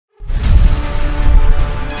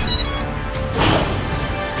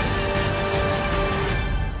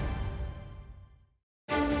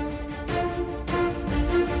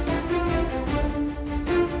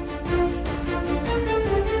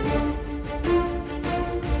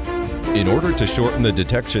In order to shorten the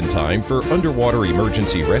detection time for underwater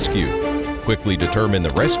emergency rescue, quickly determine the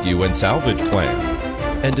rescue and salvage plan,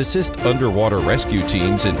 and assist underwater rescue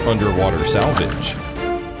teams in underwater salvage,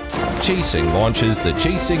 Chasing launches the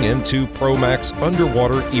Chasing M2 Pro Max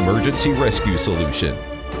Underwater Emergency Rescue Solution.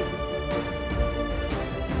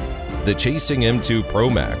 The Chasing M2 Pro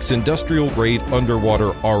Max industrial-grade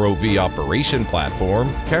underwater ROV operation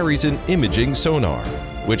platform carries an imaging sonar,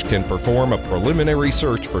 which can perform a preliminary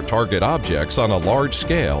search for target objects on a large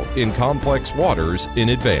scale in complex waters in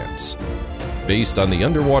advance. Based on the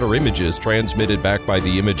underwater images transmitted back by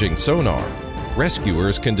the imaging sonar,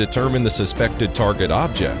 rescuers can determine the suspected target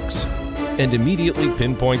objects and immediately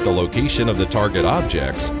pinpoint the location of the target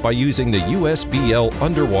objects by using the USBL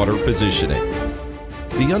underwater positioning.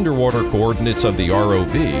 The underwater coordinates of the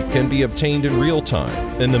ROV can be obtained in real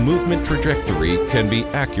time, and the movement trajectory can be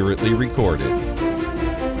accurately recorded.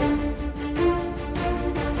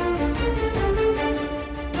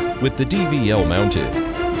 With the DVL mounted,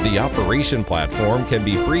 the operation platform can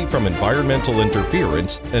be free from environmental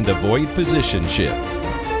interference and avoid position shift.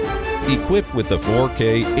 Equipped with the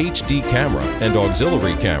 4K HD camera and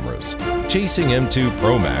auxiliary cameras, Chasing M2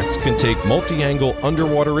 Pro Max can take multi-angle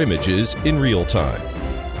underwater images in real time.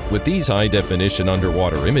 With these high-definition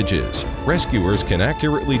underwater images, rescuers can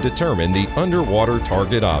accurately determine the underwater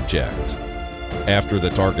target object. After the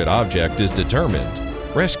target object is determined,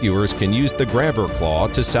 rescuers can use the grabber claw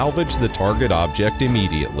to salvage the target object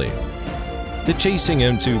immediately. The Chasing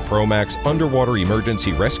M2 Pro Max Underwater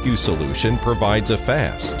Emergency Rescue Solution provides a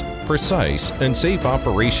fast, precise, and safe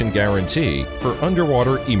operation guarantee for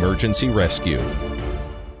underwater emergency rescue.